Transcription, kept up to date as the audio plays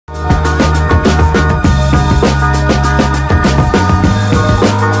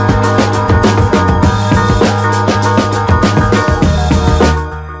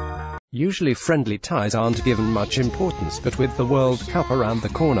Usually friendly ties aren't given much importance, but with the World Cup around the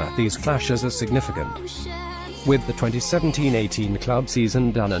corner, these clashes are significant. With the 2017-18 club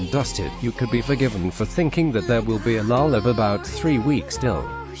season done and dusted, you could be forgiven for thinking that there will be a lull of about 3 weeks still.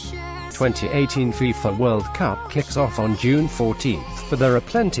 2018 FIFA World Cup kicks off on June 14th, but there are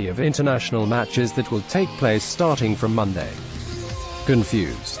plenty of international matches that will take place starting from Monday.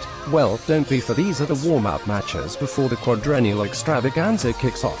 Confused? Well, don't be, for these are the warm-up matches before the quadrennial extravaganza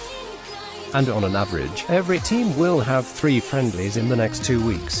kicks off. And on an average, every team will have 3 friendlies in the next 2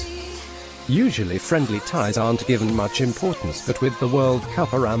 weeks. Usually friendly ties aren't given much importance, but with the World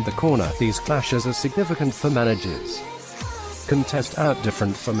Cup around the corner, these clashes are significant for managers. Can test out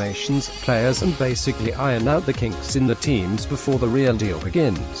different formations, players, and basically iron out the kinks in the teams before the real deal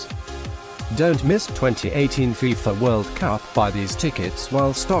begins. Don't miss 2018 FIFA World Cup. Buy these tickets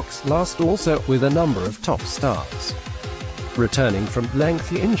while stocks last, also with a number of top stars returning from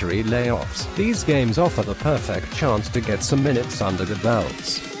lengthy injury layoffs. These games offer the perfect chance to get some minutes under the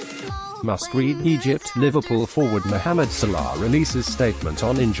belts. Must read: Egypt, Liverpool forward Mohamed Salah releases statement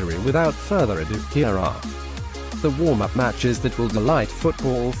on injury. Without further ado, here are the warm-up matches that will delight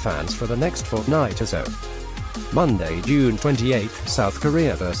football fans for the next fortnight or so. Monday, June 28th, South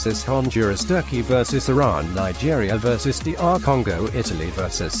Korea vs Honduras, Turkey vs Iran, Nigeria vs DR Congo, Italy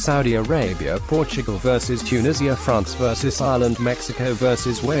vs Saudi Arabia, Portugal vs Tunisia, France vs Ireland, Mexico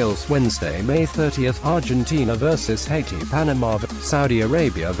vs Wales. Wednesday, May 30th, Argentina vs Haiti, Panama vs Saudi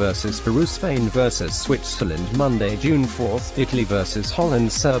Arabia vs Peru, Spain vs Switzerland. Monday, June 4th, Italy vs Holland,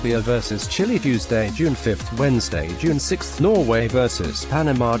 Serbia vs Chile. Tuesday, June 5th, Wednesday, June 6th, Norway vs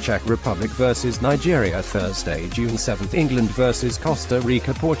Panama, Czech Republic vs Nigeria. Thursday, June 7th, England vs Costa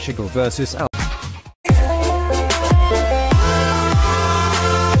Rica, Portugal vs